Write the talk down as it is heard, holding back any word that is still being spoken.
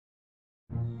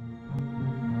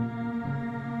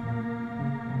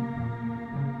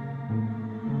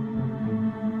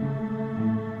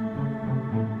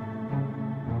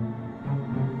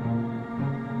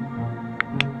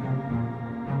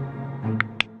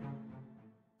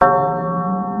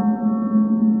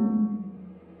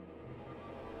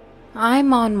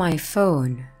I'm on my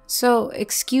phone, so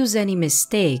excuse any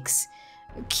mistakes.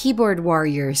 Keyboard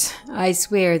warriors, I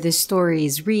swear this story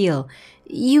is real.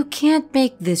 You can't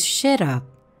make this shit up.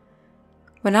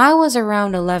 When I was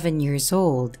around 11 years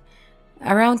old,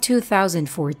 around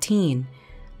 2014,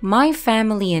 my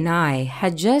family and I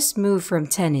had just moved from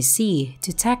Tennessee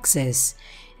to Texas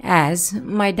as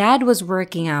my dad was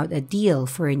working out a deal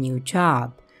for a new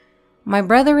job. My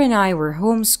brother and I were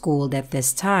homeschooled at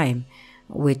this time,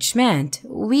 which meant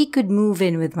we could move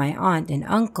in with my aunt and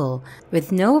uncle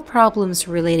with no problems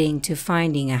relating to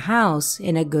finding a house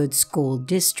in a good school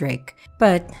district.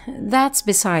 But that's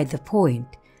beside the point.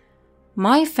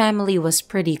 My family was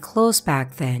pretty close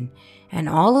back then, and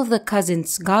all of the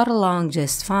cousins got along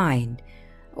just fine.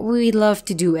 We loved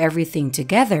to do everything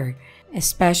together,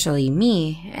 especially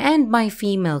me and my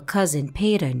female cousin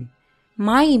Peyton.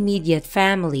 My immediate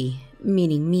family,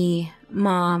 meaning me,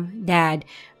 mom, dad,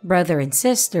 brother, and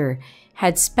sister,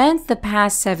 had spent the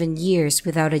past 7 years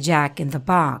without a Jack in the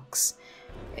Box.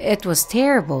 It was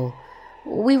terrible.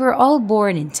 We were all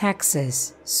born in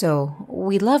Texas, so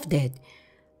we loved it.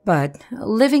 But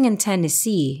living in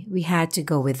Tennessee, we had to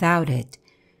go without it.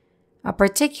 A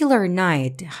particular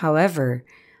night, however,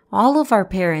 all of our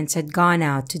parents had gone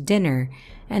out to dinner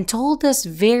and told us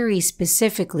very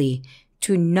specifically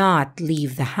to not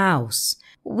leave the house.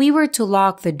 We were to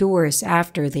lock the doors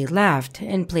after they left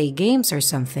and play games or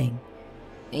something.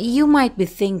 You might be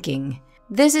thinking,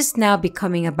 this is now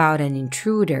becoming about an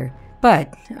intruder,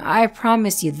 but I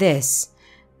promise you this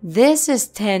is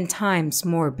 10 times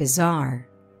more bizarre.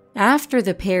 After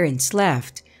the parents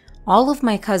left, all of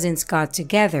my cousins got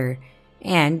together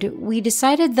and we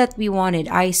decided that we wanted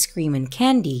ice cream and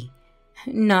candy.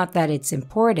 Not that it's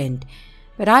important,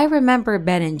 but I remember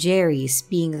Ben and Jerry's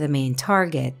being the main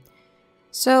target.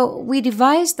 So we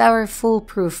devised our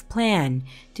foolproof plan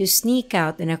to sneak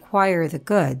out and acquire the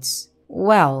goods.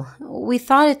 Well, we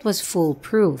thought it was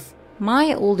foolproof.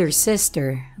 My older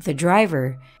sister, the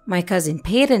driver, my cousin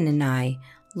Peyton and I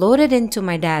loaded into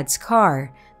my dad's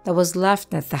car that was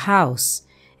left at the house,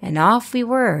 and off we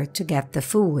were to get the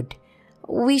food.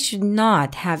 We should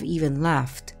not have even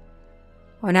left.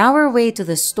 On our way to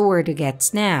the store to get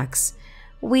snacks,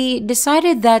 we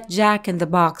decided that Jack in the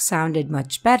Box sounded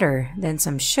much better than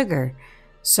some sugar,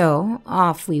 so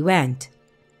off we went.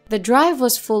 The drive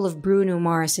was full of Bruno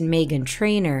Mars and Meghan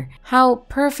Trainor. How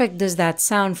perfect does that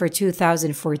sound for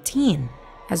 2014?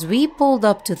 As we pulled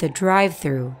up to the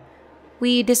drive-thru,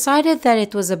 we decided that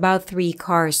it was about 3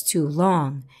 cars too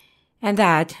long, and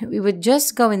that we would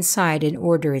just go inside and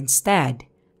order instead.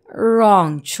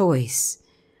 Wrong choice.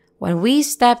 When we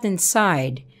stepped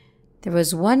inside, there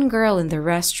was one girl in the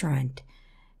restaurant.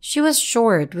 She was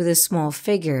short with a small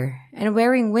figure and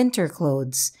wearing winter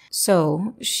clothes,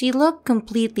 so she looked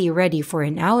completely ready for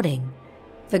an outing.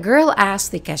 The girl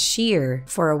asked the cashier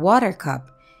for a water cup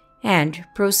and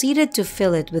proceeded to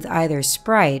fill it with either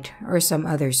Sprite or some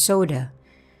other soda.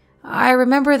 I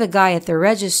remember the guy at the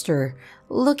register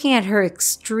looking at her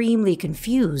extremely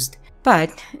confused,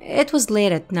 but it was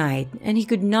late at night and he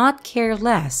could not care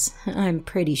less, I'm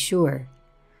pretty sure.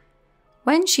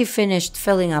 When she finished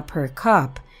filling up her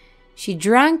cup, she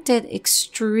drank it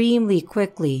extremely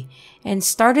quickly and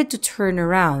started to turn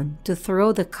around to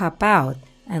throw the cup out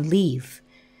and leave.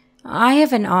 I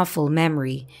have an awful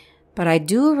memory, but I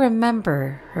do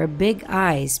remember her big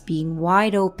eyes being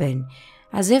wide open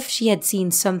as if she had seen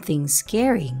something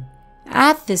scaring.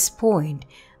 At this point,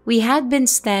 we had been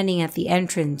standing at the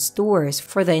entrance doors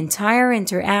for the entire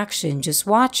interaction just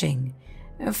watching.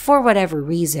 For whatever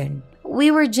reason, we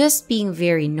were just being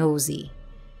very nosy.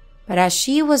 But as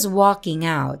she was walking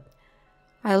out,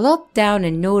 I looked down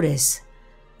and noticed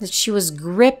that she was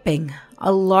gripping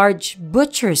a large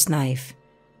butcher's knife.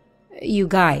 You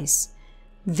guys,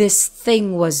 this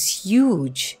thing was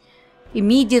huge.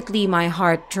 Immediately my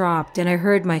heart dropped and I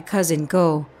heard my cousin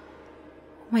go,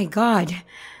 "Oh my God,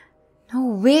 no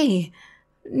way,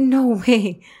 no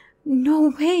way,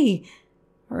 no way,"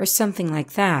 or something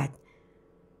like that.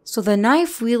 So the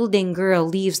knife-wielding girl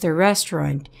leaves the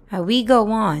restaurant and we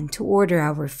go on to order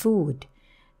our food,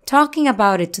 talking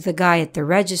about it to the guy at the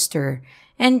register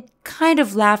and kind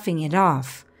of laughing it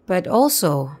off, but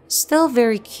also still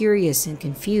very curious and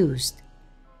confused.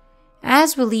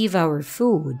 As we leave our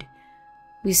food,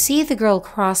 we see the girl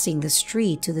crossing the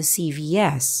street to the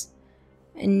CVS.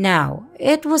 Now,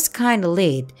 it was kinda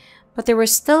late, but there were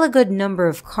still a good number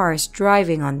of cars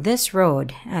driving on this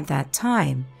road at that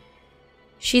time.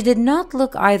 She did not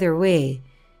look either way.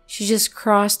 She just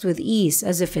crossed with ease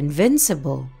as if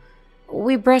invincible.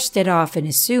 We brushed it off and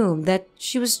assumed that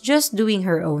she was just doing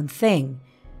her own thing.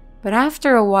 But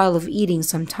after a while of eating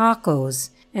some tacos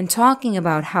and talking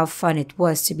about how fun it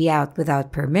was to be out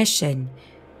without permission,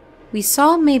 we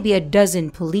saw maybe a dozen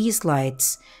police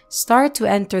lights start to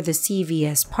enter the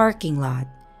CVS parking lot.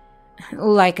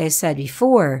 Like I said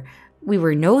before, we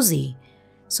were nosy,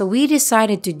 so we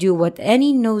decided to do what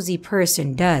any nosy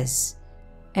person does: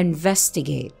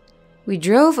 investigate. We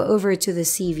drove over to the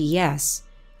CVS,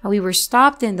 and we were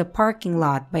stopped in the parking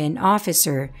lot by an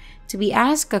officer to be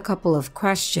asked a couple of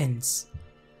questions.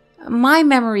 My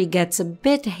memory gets a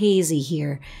bit hazy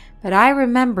here, but I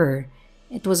remember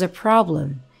it was a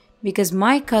problem because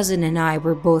my cousin and I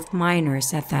were both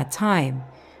minors at that time,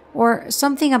 or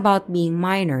something about being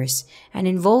minors and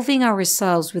involving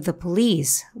ourselves with the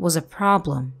police was a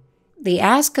problem. They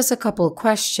asked us a couple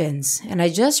questions, and I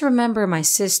just remember my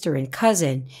sister and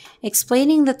cousin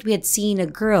explaining that we had seen a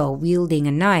girl wielding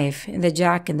a knife in the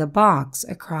Jack-in-the-Box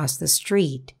across the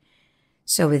street.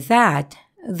 So with that,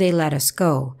 they let us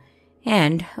go,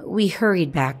 and we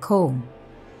hurried back home.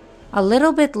 A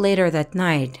little bit later that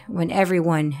night, when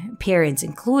everyone, parents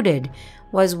included,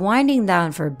 was winding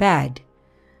down for bed,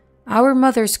 our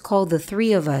mothers called the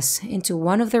three of us into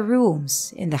one of the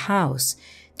rooms in the house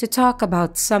to talk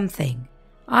about something.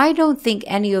 I don't think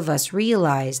any of us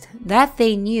realized that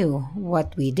they knew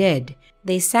what we did.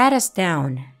 They sat us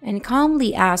down and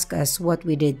calmly asked us what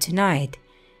we did tonight,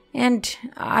 and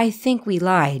I think we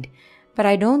lied, but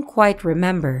I don't quite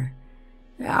remember.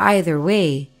 Either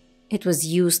way, it was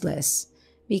useless,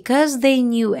 because they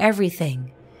knew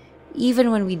everything,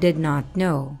 even when we did not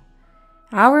know.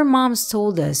 Our moms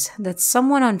told us that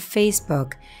someone on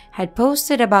Facebook had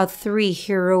posted about 3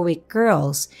 heroic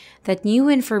girls that knew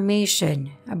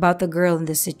information about the girl in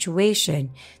the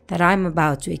situation that I'm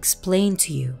about to explain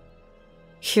to you.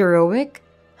 Heroic?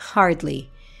 Hardly.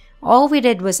 All we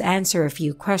did was answer a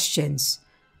few questions.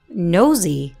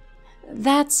 Nosy?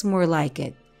 That's more like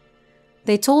it.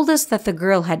 They told us that the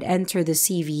girl had entered the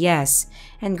CVS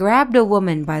and grabbed a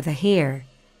woman by the hair,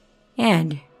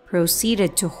 and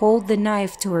proceeded to hold the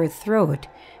knife to her throat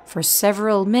for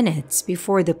several minutes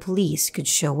before the police could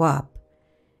show up.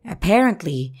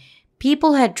 Apparently,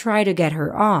 people had tried to get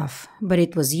her off, but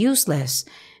it was useless.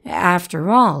 After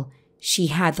all, she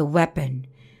had the weapon.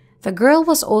 The girl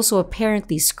was also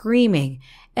apparently screaming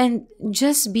and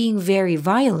just being very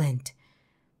violent.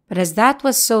 But as that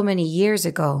was so many years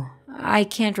ago, I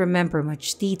can't remember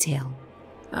much detail.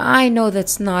 I know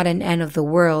that's not an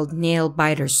end-of-the-world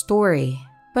nail-biter story,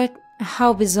 but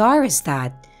how bizarre is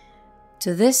that?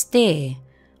 To this day,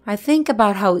 I think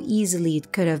about how easily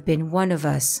it could have been one of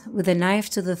us with a knife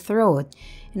to the throat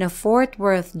in a Fort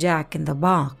Worth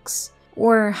Jack-in-the-Box,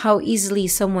 or how easily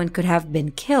someone could have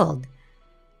been killed.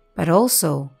 But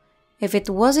also, if it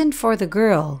wasn't for the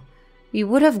girl, we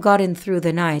would have gotten through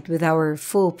the night with our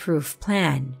foolproof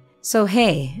plan. So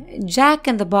hey,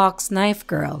 Jack-in-the-Box knife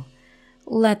girl,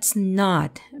 let's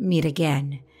not meet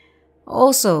again.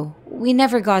 Also, we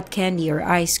never got candy or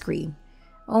ice cream,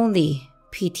 only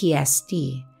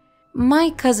PTSD. My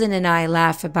cousin and I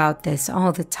laugh about this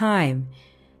all the time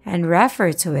and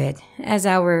refer to it as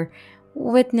our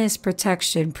witness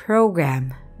protection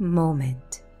program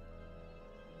moment.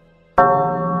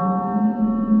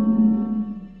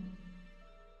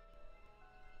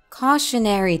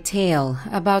 Cautionary tale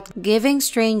about giving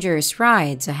strangers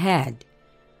rides ahead.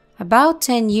 About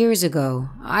 10 years ago,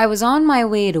 I was on my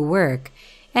way to work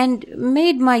and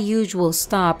made my usual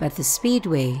stop at the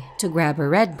Speedway to grab a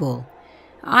Red Bull.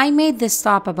 I made this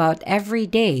stop about every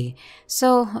day,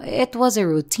 so it was a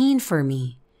routine for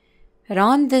me. But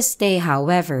on this day,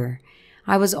 however,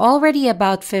 I was already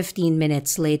about 15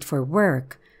 minutes late for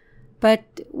work,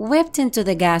 but whipped into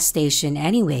the gas station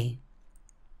anyway.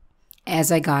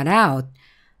 As I got out,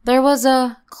 there was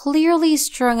a clearly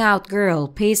strung-out girl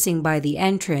pacing by the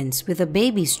entrance with a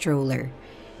baby stroller.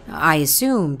 I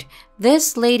assumed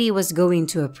this lady was going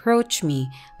to approach me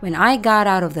when I got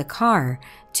out of the car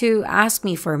to ask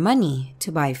me for money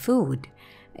to buy food.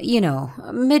 You know,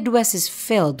 Midwest is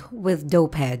filled with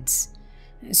dopeheads.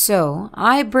 So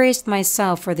I braced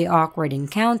myself for the awkward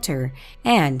encounter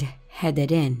and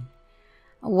headed in.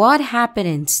 What happened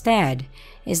instead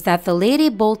is that the lady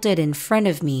bolted in front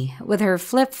of me with her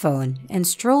flip phone and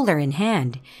stroller in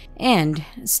hand and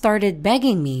started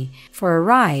begging me for a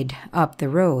ride up the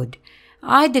road.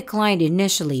 I declined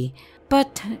initially,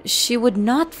 but she would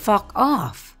not fuck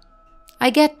off. I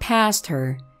get past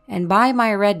her and buy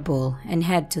my Red Bull and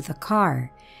head to the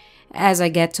car. As I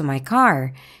get to my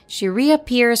car, she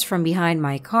reappears from behind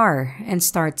my car and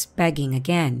starts begging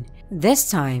again.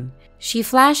 This time, she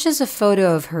flashes a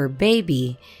photo of her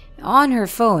baby, on her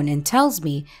phone and tells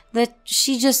me that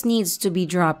she just needs to be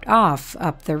dropped off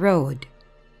up the road.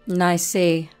 And I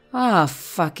say, "Ah,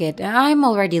 fuck it, I'm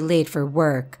already late for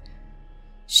work."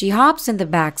 She hops in the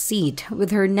back seat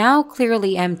with her now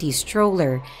clearly empty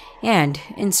stroller and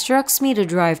instructs me to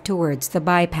drive towards the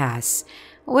bypass,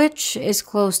 which is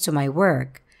close to my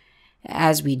work.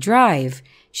 As we drive,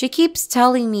 she keeps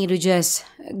telling me to just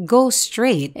go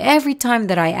straight every time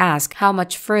that I ask how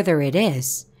much further it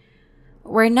is.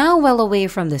 We're now well away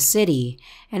from the city,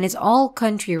 and it's all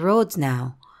country roads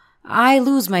now. I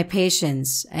lose my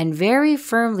patience and very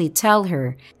firmly tell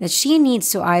her that she needs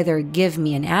to either give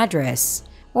me an address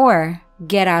or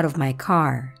get out of my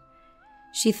car.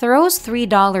 She throws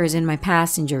 $3 in my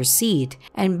passenger seat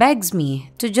and begs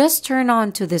me to just turn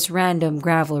onto this random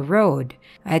gravel road.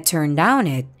 I turn down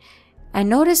it. I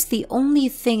notice the only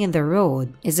thing in the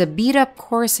road is a beat-up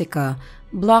Corsica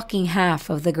blocking half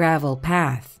of the gravel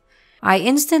path. I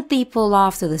instantly pull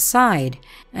off to the side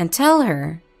and tell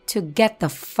her to get the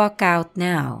fuck out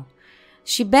now.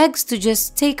 She begs to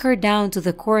just take her down to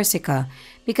the Corsica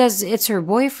because it's her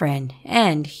boyfriend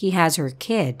and he has her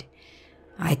kid.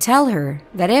 I tell her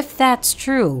that if that's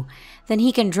true, then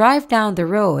he can drive down the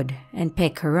road and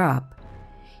pick her up.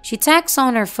 She tacks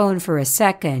on her phone for a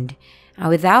second and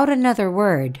without another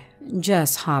word,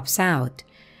 just hops out.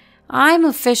 I'm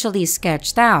officially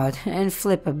sketched out and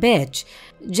flip a bitch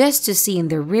just to see in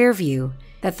the rear view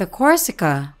that the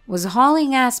Corsica was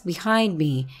hauling ass behind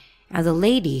me and the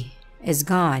lady is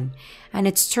gone and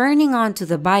it's turning onto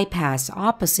the bypass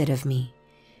opposite of me.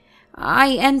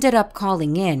 I ended up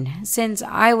calling in since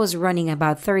I was running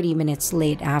about 30 minutes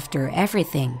late after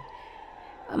everything.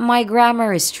 My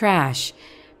grammar is trash,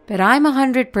 but I'm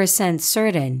 100%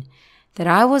 certain that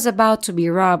I was about to be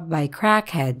robbed by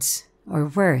crackheads or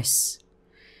worse.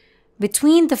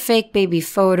 Between the fake baby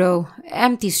photo,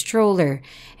 empty stroller,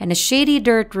 and a shady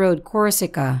dirt road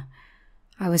Corsica,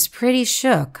 I was pretty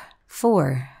shook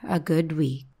for a good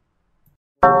week.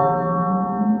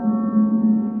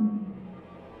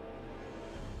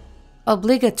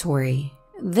 Obligatory.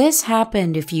 This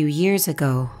happened a few years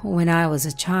ago when I was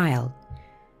a child.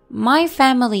 My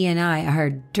family and I are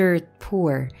dirt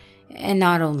poor, and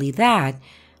not only that,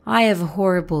 I have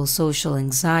horrible social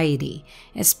anxiety,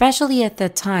 especially at the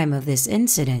time of this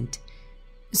incident.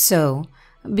 So,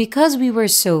 because we were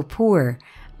so poor,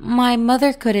 my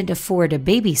mother couldn't afford a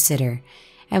babysitter,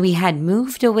 and we had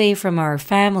moved away from our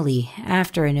family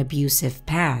after an abusive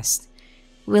past.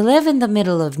 We live in the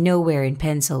middle of nowhere in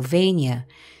Pennsylvania,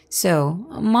 so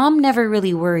Mom never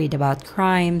really worried about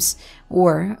crimes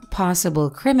or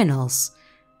possible criminals.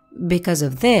 Because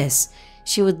of this,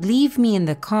 she would leave me in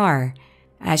the car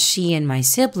as she and my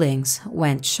siblings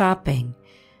went shopping.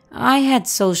 I had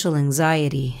social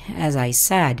anxiety, as I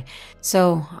said,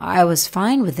 so I was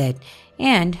fine with it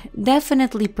and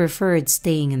definitely preferred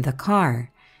staying in the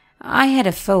car. I had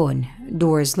a phone,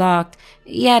 doors locked,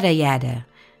 yada yada.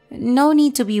 No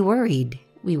need to be worried,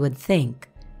 we would think.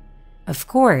 Of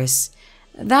course,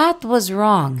 that was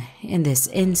wrong in this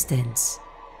instance.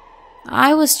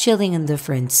 I was chilling in the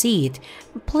front seat,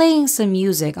 playing some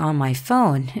music on my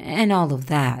phone and all of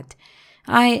that.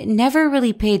 I never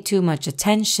really paid too much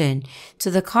attention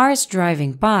to the cars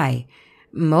driving by,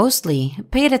 mostly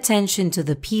paid attention to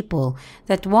the people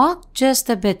that walked just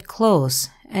a bit close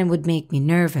and would make me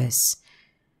nervous.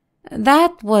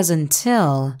 That was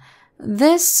until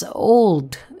this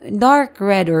old, dark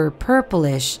red or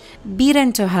purplish,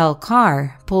 beaten to hell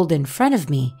car pulled in front of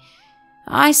me.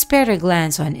 I spared a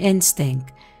glance on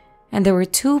instinct, and there were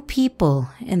two people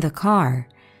in the car.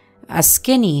 A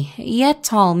skinny yet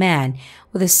tall man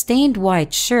with a stained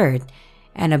white shirt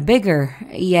and a bigger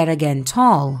yet again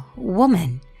tall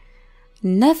woman.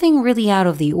 Nothing really out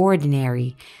of the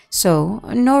ordinary, so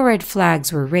no red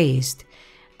flags were raised.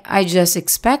 I just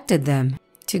expected them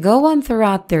to go on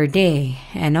throughout their day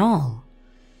and all.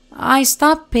 I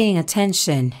stopped paying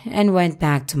attention and went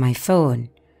back to my phone.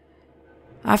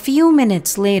 A few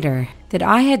minutes later, that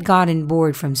I had gotten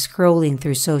bored from scrolling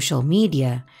through social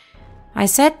media, I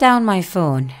set down my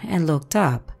phone and looked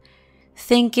up,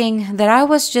 thinking that I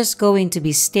was just going to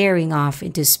be staring off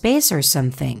into space or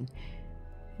something.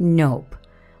 Nope.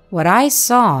 What I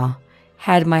saw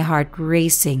had my heart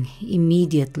racing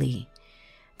immediately.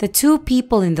 The two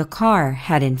people in the car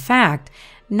had in fact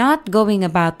not going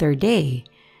about their day.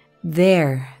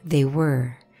 There they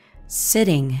were,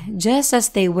 sitting just as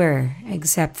they were,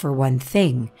 except for one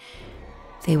thing.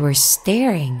 They were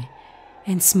staring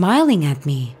and smiling at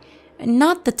me.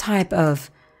 Not the type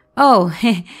of, "Oh,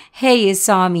 hey, you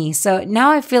saw me, so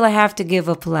now I feel I have to give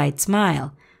a polite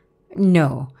smile."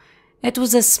 No, It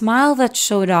was a smile that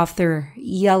showed off their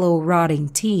yellow rotting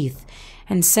teeth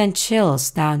and sent chills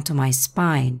down to my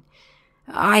spine.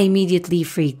 I immediately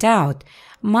freaked out,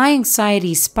 my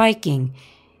anxiety spiking,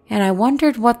 and I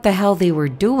wondered what the hell they were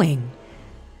doing.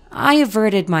 I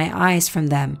averted my eyes from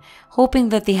them, hoping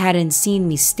that they hadn't seen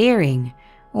me staring,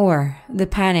 or the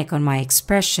panic on my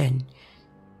expression.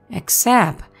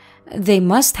 Except they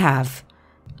must have.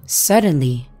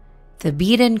 Suddenly, the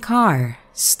beaten car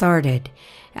started.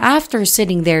 After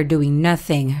sitting there doing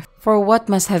nothing for what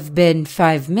must have been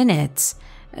 5 minutes,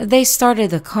 they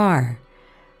started the car.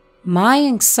 My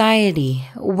anxiety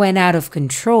went out of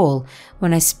control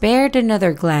when I spared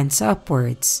another glance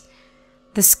upwards.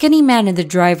 The skinny man in the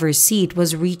driver's seat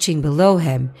was reaching below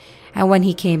him, and when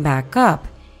he came back up,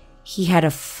 he had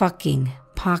a fucking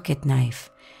pocket knife.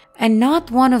 And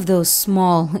not one of those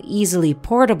small, easily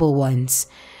portable ones.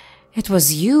 It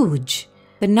was huge.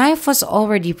 The knife was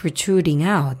already protruding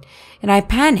out, and I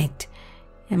panicked,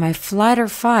 and my flight or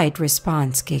fight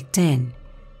response kicked in.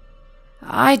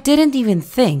 I didn't even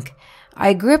think.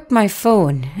 I gripped my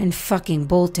phone and fucking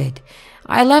bolted.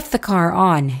 I left the car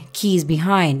on, keys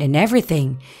behind and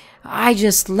everything. I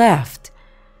just left.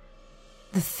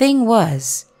 The thing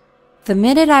was, the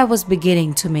minute I was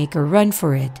beginning to make a run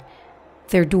for it,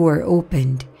 their door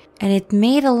opened, and it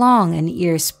made a long and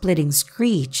ear-splitting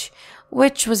screech,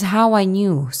 which was how I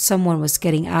knew someone was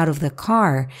getting out of the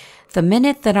car the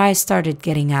minute that I started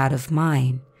getting out of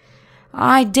mine.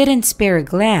 I didn't spare a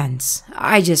glance.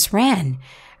 I just ran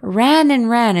and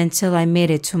ran until I made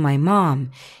it to my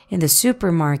mom in the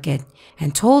supermarket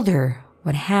and told her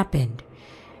what happened.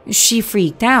 She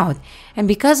freaked out, and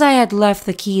because I had left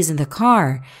the keys in the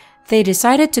car, they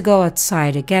decided to go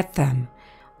outside to get them.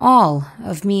 All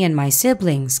of me and my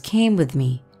siblings came with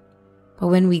me. But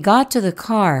when we got to the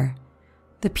car,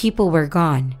 the people were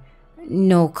gone.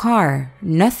 No car,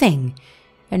 nothing.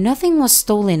 And nothing was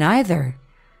stolen either.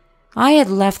 I had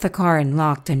left the car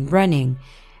unlocked and running,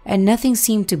 and nothing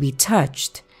seemed to be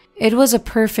touched. It was a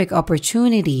perfect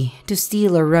opportunity to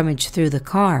steal or rummage through the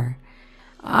car.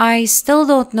 I still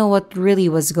don't know what really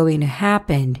was going to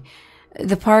happen.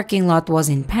 The parking lot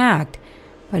wasn't packed,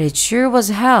 but it sure was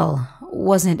hell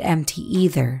wasn't empty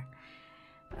either.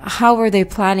 How were they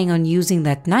planning on using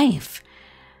that knife?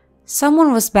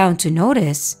 Someone was bound to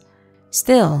notice.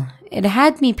 Still, it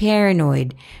had me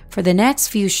paranoid for the next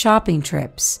few shopping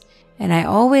trips, and I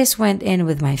always went in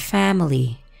with my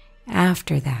family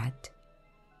after that.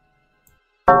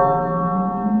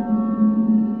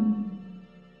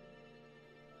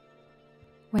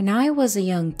 When I was a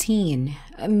young teen,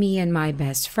 me and my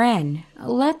best friend,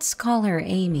 let's call her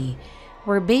Amy,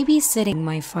 were babysitting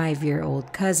my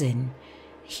 5-year-old cousin.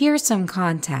 Here's some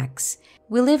context.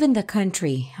 We live in the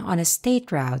country on a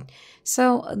state route,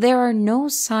 so there are no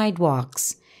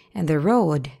sidewalks, and the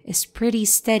road is pretty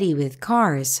steady with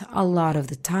cars a lot of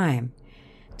the time.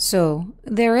 So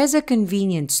there is a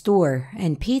convenience store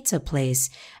and pizza place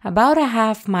about a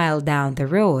half-mile down the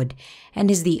road, and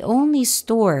is the only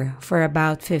store for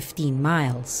about 15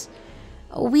 miles.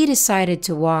 We decided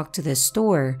to walk to the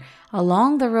store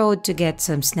along the road to get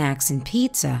some snacks and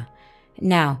pizza.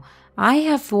 Now, I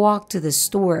have walked to the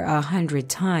store 100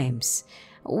 times.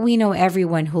 We know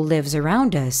everyone who lives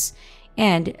around us,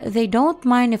 and they don't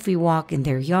mind if we walk in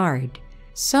their yard.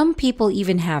 Some people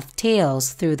even have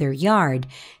trails through their yard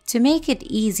to make it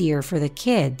easier for the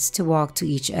kids to walk to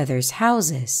each other's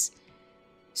houses.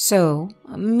 So,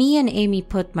 me and Amy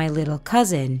put my little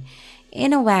cousin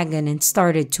in a wagon and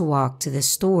started to walk to the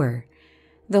store.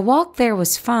 The walk there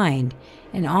was fine,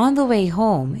 and on the way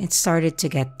home it started to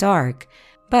get dark,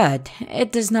 but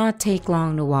it does not take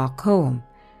long to walk home.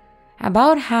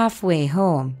 About halfway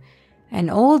home, an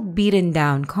old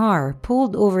beaten-down car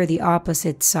pulled over the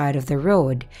opposite side of the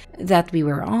road that we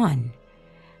were on.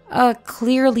 A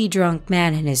clearly drunk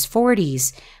man in his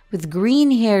 40s with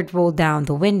green hair rolled down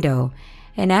the window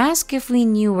and asked if we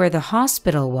knew where the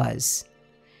hospital was.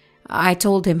 I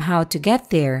told him how to get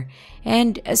there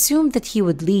and assumed that he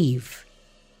would leave.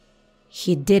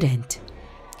 He didn't.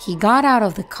 He got out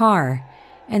of the car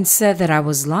and said that I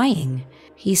was lying.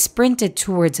 He sprinted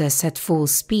towards us at full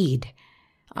speed.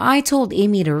 I told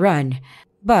Amy to run,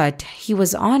 but he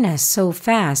was on us so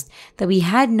fast that we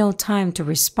had no time to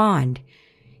respond.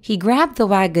 He grabbed the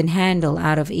wagon handle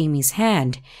out of Amy's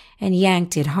hand and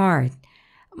yanked it hard.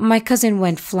 My cousin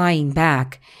went flying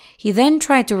back. He then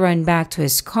tried to run back to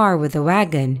his car with the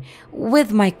wagon,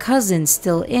 with my cousin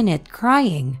still in it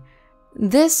crying.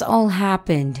 This all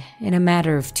happened in a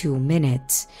matter of 2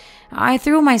 minutes. I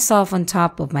threw myself on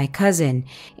top of my cousin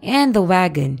and the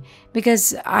wagon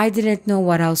because I didn't know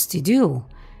what else to do.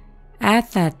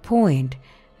 At that point,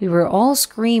 We were all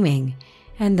screaming,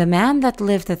 and the man that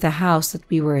lived at the house that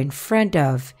we were in front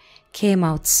of came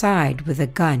outside with a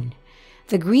gun.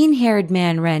 The green-haired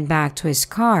man ran back to his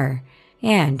car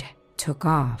and took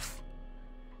off.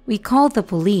 We called the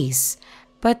police,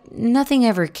 but nothing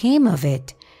ever came of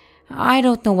it. I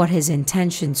don't know what his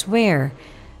intentions were,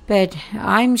 but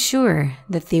I'm sure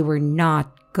that they were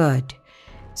not good.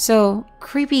 So,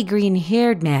 creepy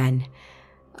green-haired man,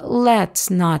 let's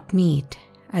not meet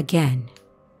again.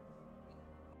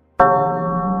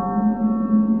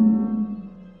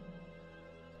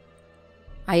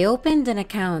 I opened an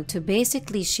account to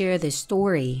basically share this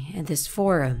story in this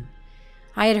forum.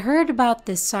 I had heard about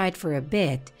this site for a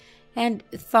bit and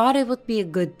thought it would be a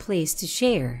good place to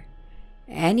share.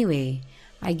 Anyway,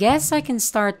 I guess I can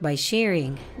start by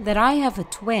sharing that I have a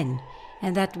twin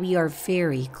and that we are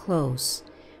very close.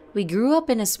 We grew up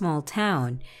in a small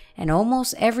town and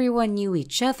almost everyone knew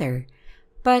each other,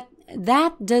 but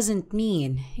that doesn't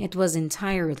mean it was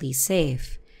entirely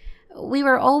safe. We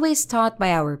were always taught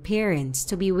by our parents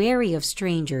to be wary of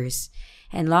strangers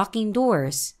and locking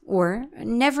doors or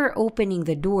never opening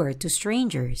the door to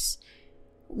strangers.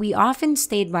 We often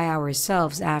stayed by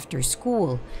ourselves after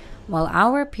school while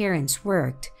our parents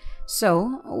worked,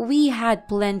 so we had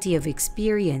plenty of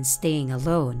experience staying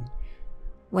alone.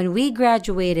 When we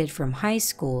graduated from high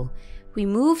school, we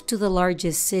moved to the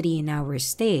largest city in our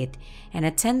state and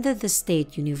attended the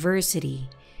state university.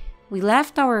 We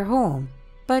left our home,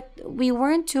 but we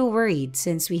weren't too worried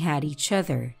since we had each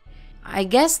other. I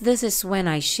guess this is when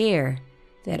I share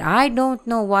that I don't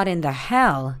know what in the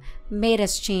hell made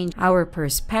us change our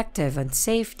perspective on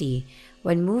safety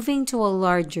when moving to a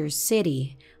larger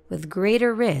city with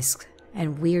greater risk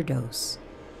and weirdos.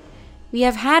 We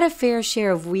have had a fair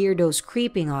share of weirdos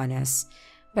creeping on us,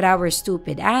 but our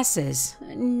stupid asses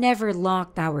never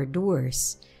locked our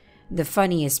doors. The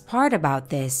funniest part about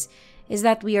this is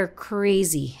that we are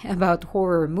crazy about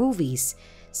horror movies,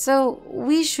 so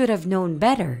we should have known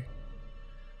better.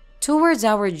 Towards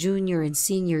our junior and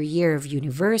senior year of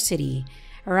university,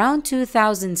 around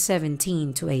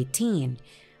 2017 to 18,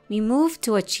 we moved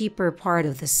to a cheaper part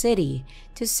of the city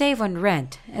to save on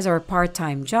rent, as our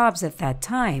part-time jobs at that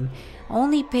time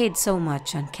only paid so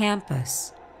much on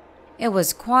campus. It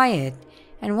was quiet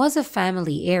and was a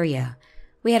family area.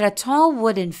 We had a tall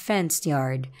wooden fenced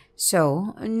yard,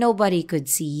 so nobody could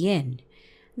see in.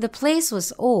 The place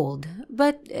was old,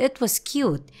 but it was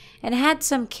cute and had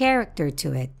some character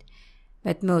to it.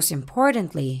 But most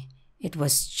importantly, it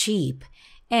was cheap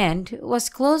and was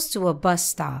close to a bus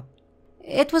stop.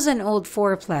 It was an old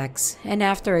fourplex, and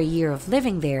after a year of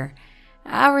living there,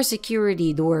 our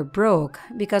security door broke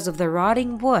because of the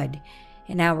rotting wood,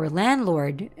 and our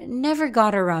landlord never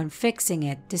got around fixing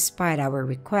it despite our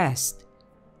request.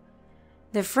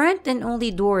 The front and only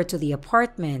door to the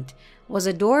apartment was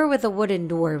a door with a wooden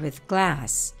door with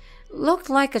glass. Looked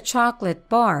like a chocolate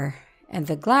bar, and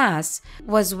the glass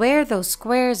was where those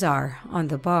squares are on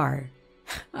the bar.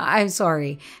 I'm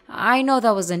sorry, I know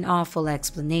that was an awful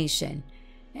explanation.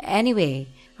 Anyway,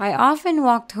 I often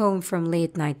walked home from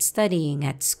late night studying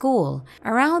at school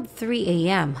around 3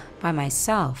 a.m. by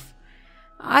myself.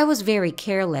 I was very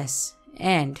careless,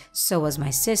 and so was my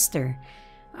sister.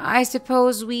 I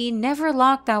suppose we never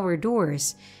locked our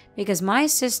doors because my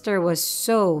sister was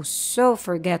so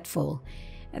forgetful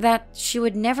that she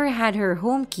would never had her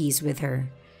home keys with her.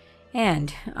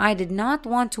 And I did not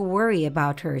want to worry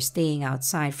about her staying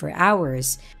outside for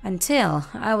hours until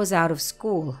I was out of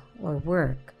school or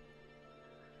work.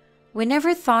 We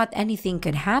never thought anything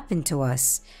could happen to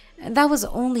us. That was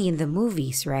only in the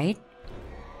movies, right?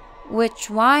 Which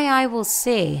why I will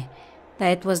say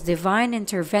that it was divine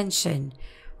intervention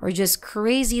or just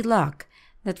crazy luck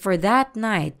that for that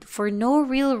night, for no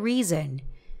real reason,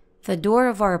 the door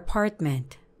of our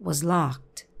apartment was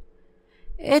locked.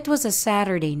 It was a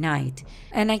Saturday night,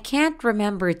 and I can't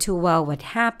remember too well what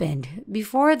happened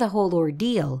before the whole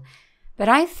ordeal, but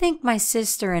I think my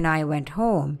sister and I went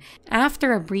home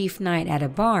after a brief night at a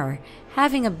bar,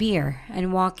 having a beer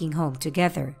and walking home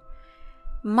together.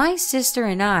 My sister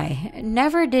and I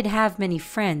never did have many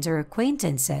friends or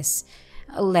acquaintances,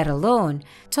 let alone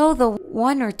told the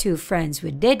one or two friends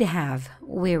we did have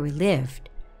where we lived.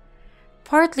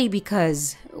 Partly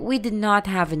because we did not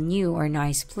have a new or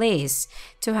nice place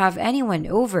to have anyone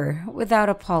over without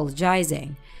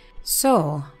apologizing.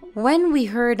 So, when we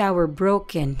heard our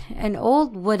broken and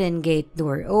old wooden gate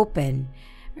door open,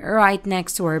 right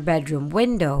next to our bedroom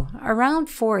window around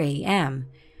 4 a.m.,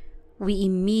 we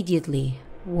immediately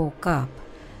woke up,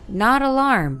 not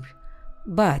alarmed,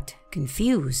 but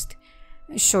confused.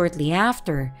 Shortly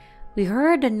after, we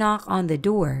heard a knock on the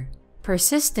door,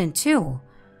 persistent too.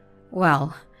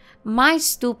 Well, my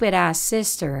stupid ass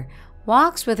sister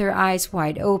walks with her eyes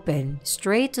wide open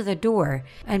straight to the door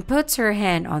and puts her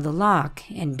hand on the lock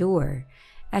and door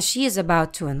as she is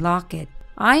about to unlock it.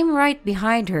 I'm right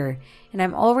behind her and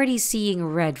I'm already seeing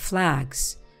red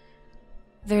flags.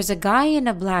 There's a guy in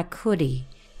a black hoodie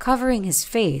covering his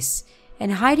face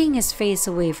and hiding his face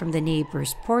away from the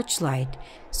neighbor's porch light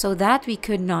so that we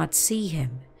could not see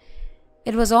him.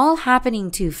 It was all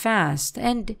happening too fast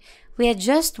and we had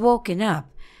just woken up,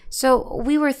 so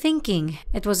we were thinking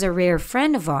it was a rare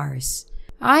friend of ours.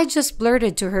 I just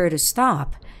blurted to her to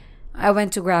stop. I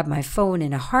went to grab my phone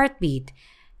in a heartbeat,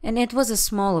 and it was a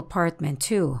small apartment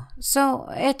too, so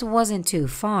it wasn't too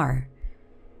far.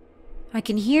 I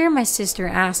can hear my sister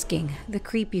asking the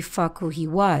creepy fuck who he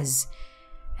was,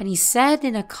 and he said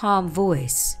in a calm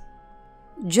voice,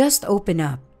 "Just open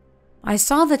up." I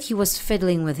saw that he was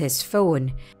fiddling with his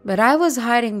phone, but I was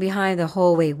hiding behind the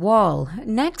hallway wall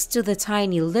next to the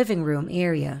tiny living room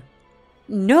area.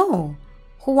 "No!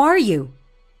 Who are you?"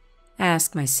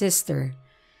 asked my sister.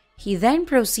 He then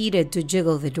proceeded to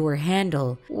jiggle the door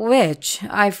handle, which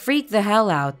I freaked the hell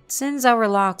out since our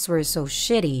locks were so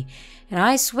shitty, and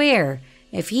I swear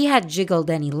if he had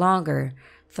jiggled any longer,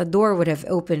 the door would have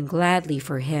opened gladly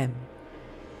for him.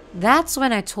 That's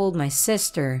when I told my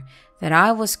sister that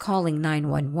I was calling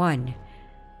 911.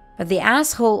 But the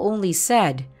asshole only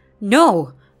said,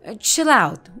 "No! Chill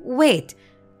out! Wait!"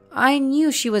 I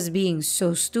knew she was being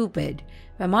so stupid,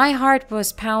 but my heart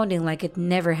was pounding like it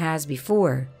never has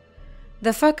before.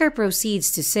 The fucker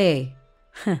proceeds to say,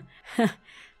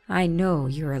 "I know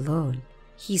you're alone."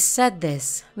 He said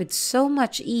this with so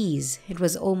much ease it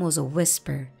was almost a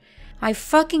whisper. I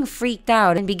fucking freaked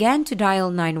out and began to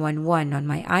dial 911 on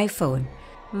my iPhone.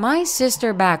 My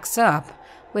sister backs up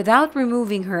without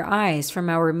removing her eyes from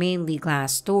our mainly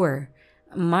glass door.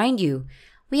 Mind you,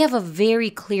 we have a very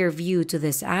clear view to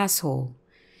this asshole.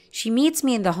 She meets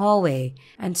me in the hallway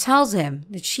and tells him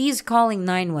that she's calling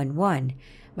 911,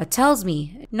 but tells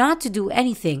me not to do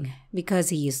anything because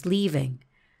he is leaving.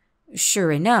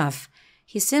 Sure enough,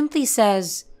 he simply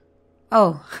says,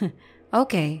 "Oh,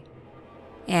 okay,"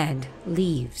 and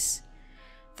leaves.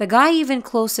 The guy even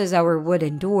closes our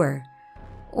wooden door,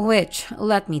 which,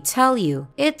 let me tell you,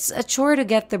 it's a chore to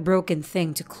get the broken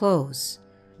thing to close.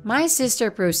 My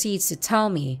sister proceeds to tell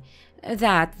me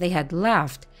that they had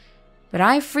left, but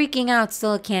I freaking out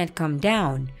still can't come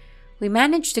down. We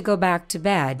managed to go back to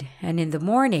bed, and in the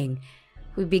morning,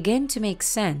 we begin to make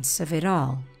sense of it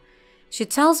all. She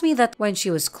tells me that when she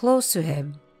was close to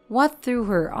him, what threw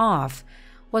her off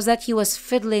was that he was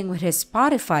fiddling with his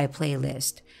Spotify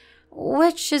playlist,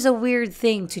 which is a weird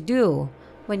thing to do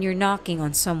when you're knocking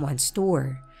on someone's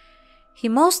door. He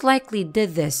most likely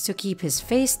did this to keep his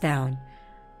face down,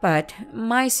 but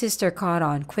my sister caught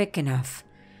on quick enough.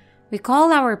 We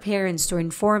call our parents to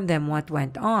inform them what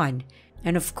went on,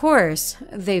 and of course,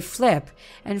 they flip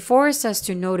and force us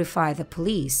to notify the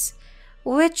police,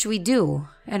 which we do,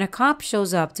 and a cop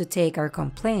shows up to take our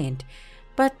complaint,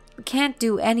 but can't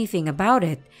do anything about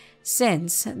it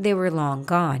since they were long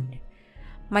gone.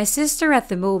 My sister at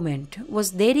the moment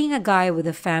was dating a guy with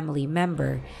a family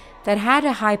member that had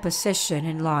a high position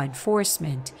in law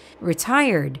enforcement,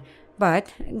 retired,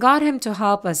 but got him to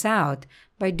help us out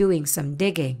by doing some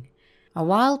digging. A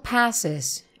while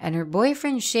passes and her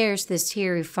boyfriend shares this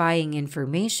terrifying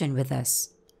information with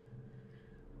us.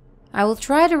 I will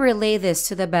try to relay this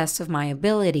to the best of my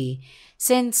ability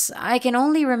since I can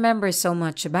only remember so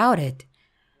much about it.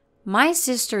 My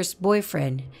sister's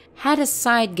boyfriend had a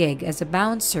side gig as a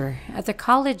bouncer at the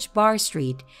college bar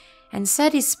street and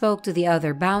said he spoke to the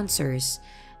other bouncers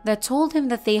that told him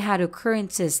that they had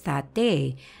occurrences that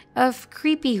day of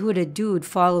creepy hooded dude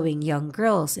following young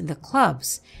girls in the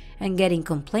clubs and getting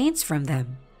complaints from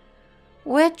them,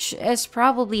 which is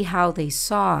probably how they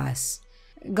saw us.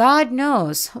 God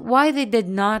knows why they did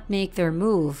not make their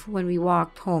move when we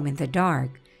walked home in the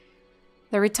dark.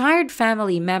 The retired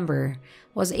family member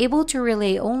was able to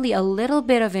relay only a little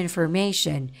bit of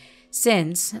information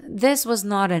since this was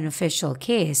not an official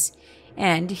case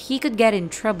and he could get in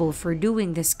trouble for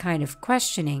doing this kind of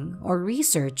questioning or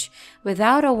research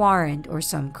without a warrant or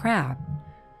some crap.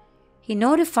 He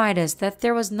notified us that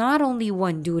there was not only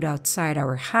one dude outside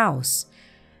our house.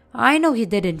 I know he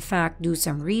did in fact do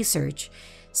some research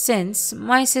since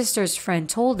my sister's friend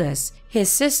told us his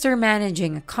sister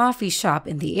managing a coffee shop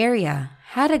in the area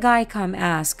had a guy come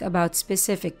ask about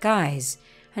specific guys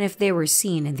and if they were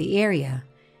seen in the area.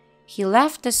 He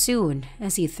left as soon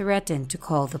as he threatened to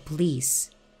call the police.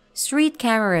 Street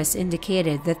cameras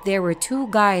indicated that there were two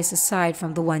guys aside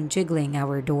from the one jiggling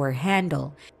our door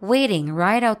handle, waiting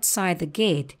right outside the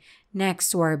gate next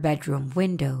to our bedroom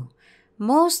window,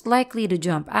 most likely to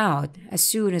jump out as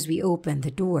soon as we opened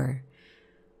the door.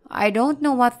 I don't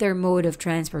know what their mode of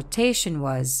transportation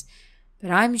was, but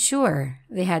I'm sure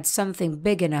they had something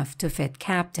big enough to fit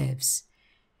captives.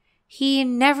 He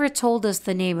never told us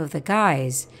the name of the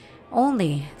guys,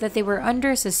 only that they were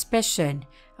under suspicion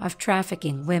of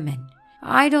trafficking women.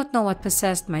 I don't know what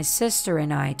possessed my sister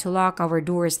and I to lock our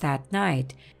doors that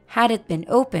night. Had it been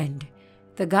opened,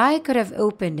 the guy could have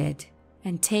opened it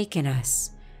and taken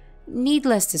us.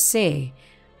 Needless to say,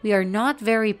 we are not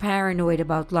very paranoid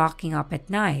about locking up at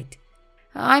night.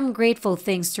 I'm grateful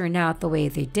things turned out the way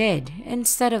they did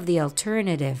instead of the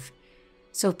alternative.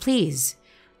 So please,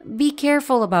 be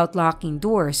careful about locking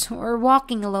doors or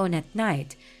walking alone at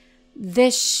night.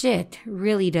 This shit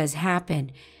really does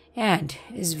happen and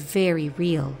is very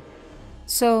real.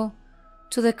 So,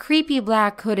 to the creepy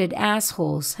black hooded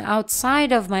assholes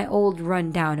outside of my old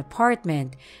rundown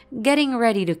apartment getting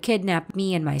ready to kidnap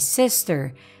me and my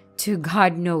sister to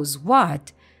God knows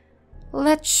what,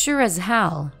 let's sure as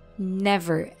hell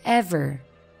never ever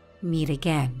meet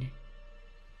again.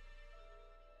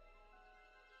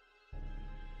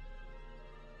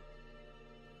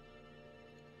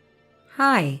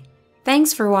 Hi,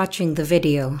 thanks for watching the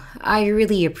video. I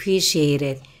really appreciate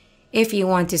it. If you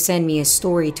want to send me a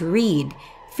story to read,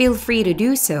 feel free to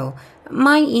do so.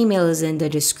 My email is in the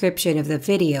description of the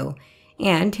video.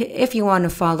 And if you want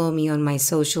to follow me on my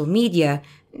social media,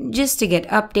 just to get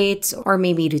updates or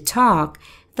maybe to talk,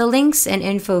 the links and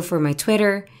info for my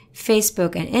Twitter,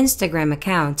 Facebook, and Instagram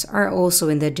accounts are also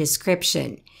in the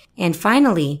description. And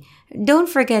finally, don't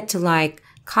forget to like,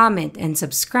 comment, and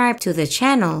subscribe to the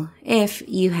channel if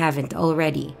you haven't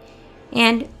already.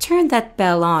 And turn that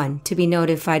bell on to be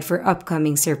notified for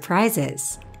upcoming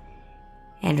surprises.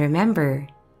 And remember,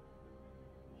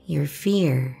 your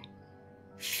fear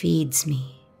feeds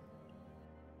me.